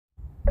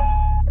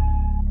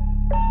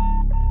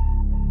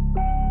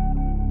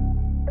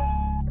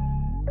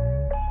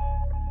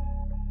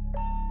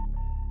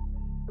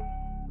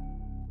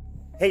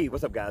Hey,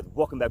 what's up guys?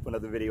 Welcome back for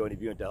another video and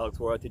review into Huck's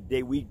World.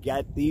 Today we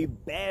got the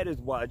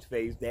baddest watch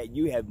face that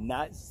you have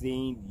not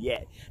seen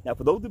yet. Now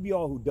for those of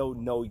y'all who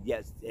don't know,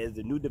 yes, there's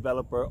a new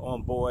developer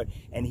on board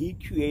and he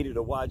created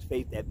a watch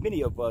face that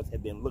many of us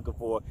have been looking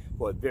for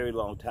a very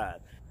long time.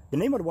 The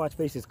name of the watch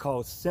face is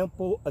called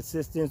Simple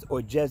Assistance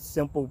or just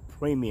Simple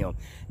Premium.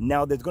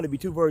 Now there's going to be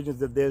two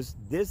versions of this.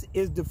 This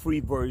is the free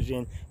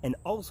version and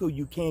also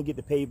you can get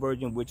the paid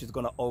version, which is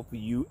going to offer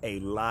you a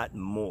lot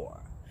more.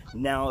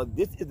 Now,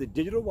 this is a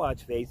digital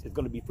watch face. It's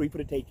going to be free for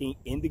the taking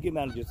in the Gear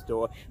Manager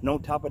store. And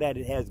on top of that,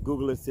 it has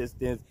Google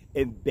Assistant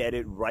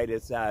embedded right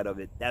inside of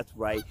it. That's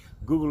right,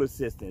 Google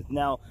Assistant.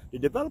 Now, the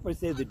developer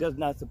says it does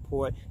not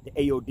support the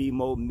AOD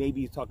mode.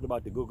 Maybe he's talking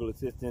about the Google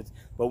Assistant.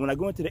 But when I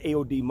go into the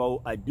AOD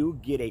mode, I do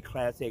get a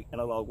classic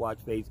analog watch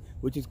face,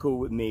 which is cool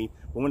with me.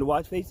 But when the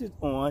watch face is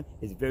on,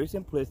 it's very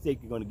simplistic.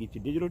 You're going to get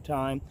your digital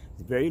time.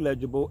 It's very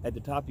legible. At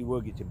the top, you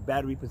will get your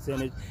battery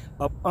percentage.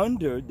 Up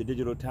under the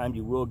digital time,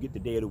 you will get the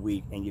day of the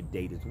week and your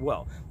date as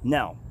well.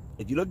 Now,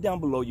 if you look down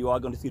below, you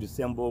are going to see the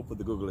symbol for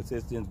the Google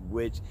Assistant,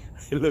 which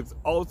it looks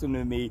awesome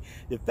to me.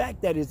 The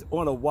fact that it's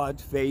on a watch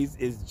face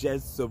is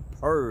just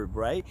superb,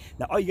 right?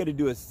 Now, all you got to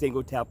do is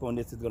single tap on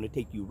this. It's going to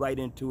take you right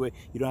into it.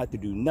 You don't have to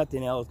do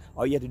nothing else.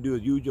 All you have to do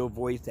is use your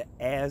voice to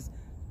ask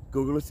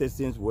Google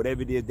Assistant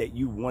whatever it is that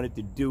you wanted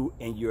to do,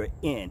 and you're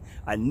in.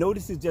 I know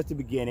this is just the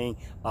beginning.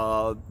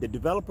 The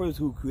developers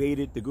who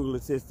created the Google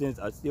Assistants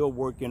are still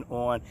working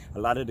on a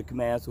lot of the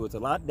commands, so it's a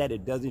lot that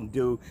it doesn't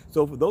do.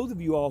 So for those of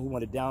you all who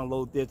want to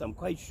download this, I'm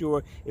quite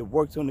sure it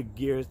works on the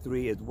Gear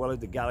 3 as well as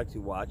the Galaxy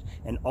Watch,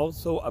 and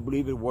also I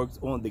believe it works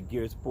on the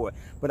Gear Sport.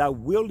 But I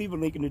will leave a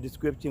link in the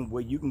description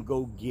where you can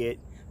go get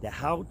the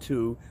how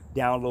to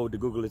download the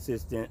Google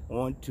Assistant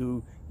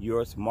onto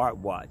your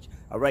smartwatch.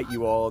 All right,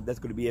 you all, that's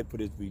going to be it for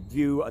this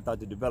review. I thought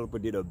the developer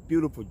did a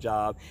beautiful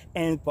job.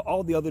 And for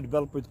all the other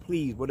developers,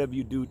 please, whatever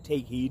you do,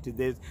 take heed to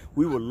this.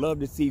 We would love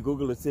to see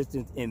Google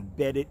Assistant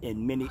embedded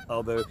in many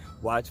other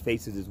watch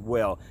faces as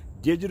well,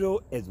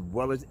 digital as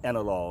well as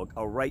analog.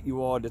 All right,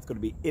 you all, that's going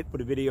to be it for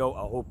the video.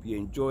 I hope you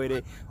enjoyed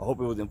it. I hope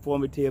it was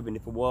informative, and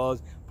if it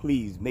was,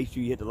 please make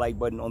sure you hit the like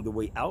button on the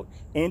way out.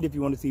 And if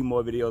you want to see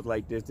more videos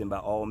like this, then by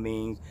all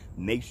means,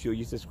 make sure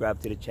you subscribe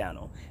to the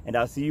channel. And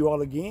I'll see you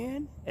all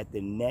again at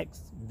the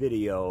next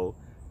video.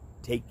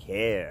 Take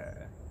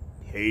care.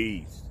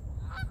 Peace.